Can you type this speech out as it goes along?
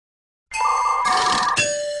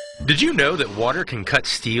Did you know that water can cut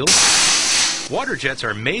steel? Water jets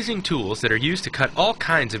are amazing tools that are used to cut all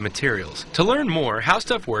kinds of materials. To learn more, How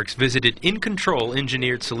Stuff Works visited In Control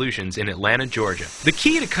Engineered Solutions in Atlanta, Georgia. The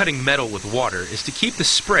key to cutting metal with water is to keep the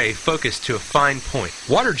spray focused to a fine point.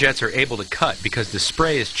 Water jets are able to cut because the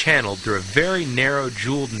spray is channeled through a very narrow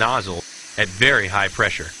jeweled nozzle at very high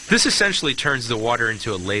pressure. This essentially turns the water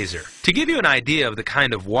into a laser. To give you an idea of the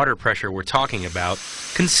kind of water pressure we're talking about,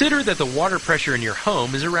 consider that the water pressure in your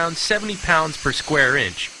home is around 70 pounds per square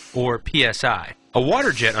inch, or PSI. A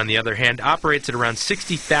water jet, on the other hand, operates at around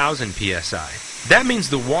 60,000 PSI. That means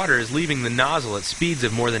the water is leaving the nozzle at speeds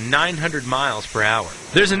of more than 900 miles per hour.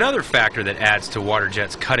 There's another factor that adds to water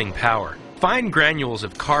jets' cutting power. Fine granules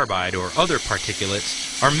of carbide or other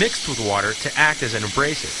particulates are mixed with water to act as an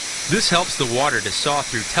abrasive. This helps the water to saw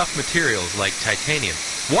through tough materials like titanium.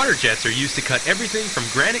 Water jets are used to cut everything from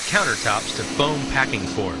granite countertops to foam packing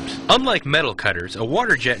forms. Unlike metal cutters, a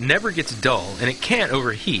water jet never gets dull and it can't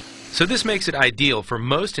overheat, so this makes it ideal for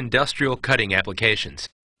most industrial cutting applications.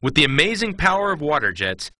 With the amazing power of water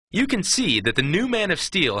jets, you can see that the new Man of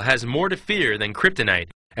Steel has more to fear than kryptonite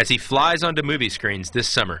as he flies onto movie screens this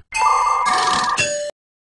summer.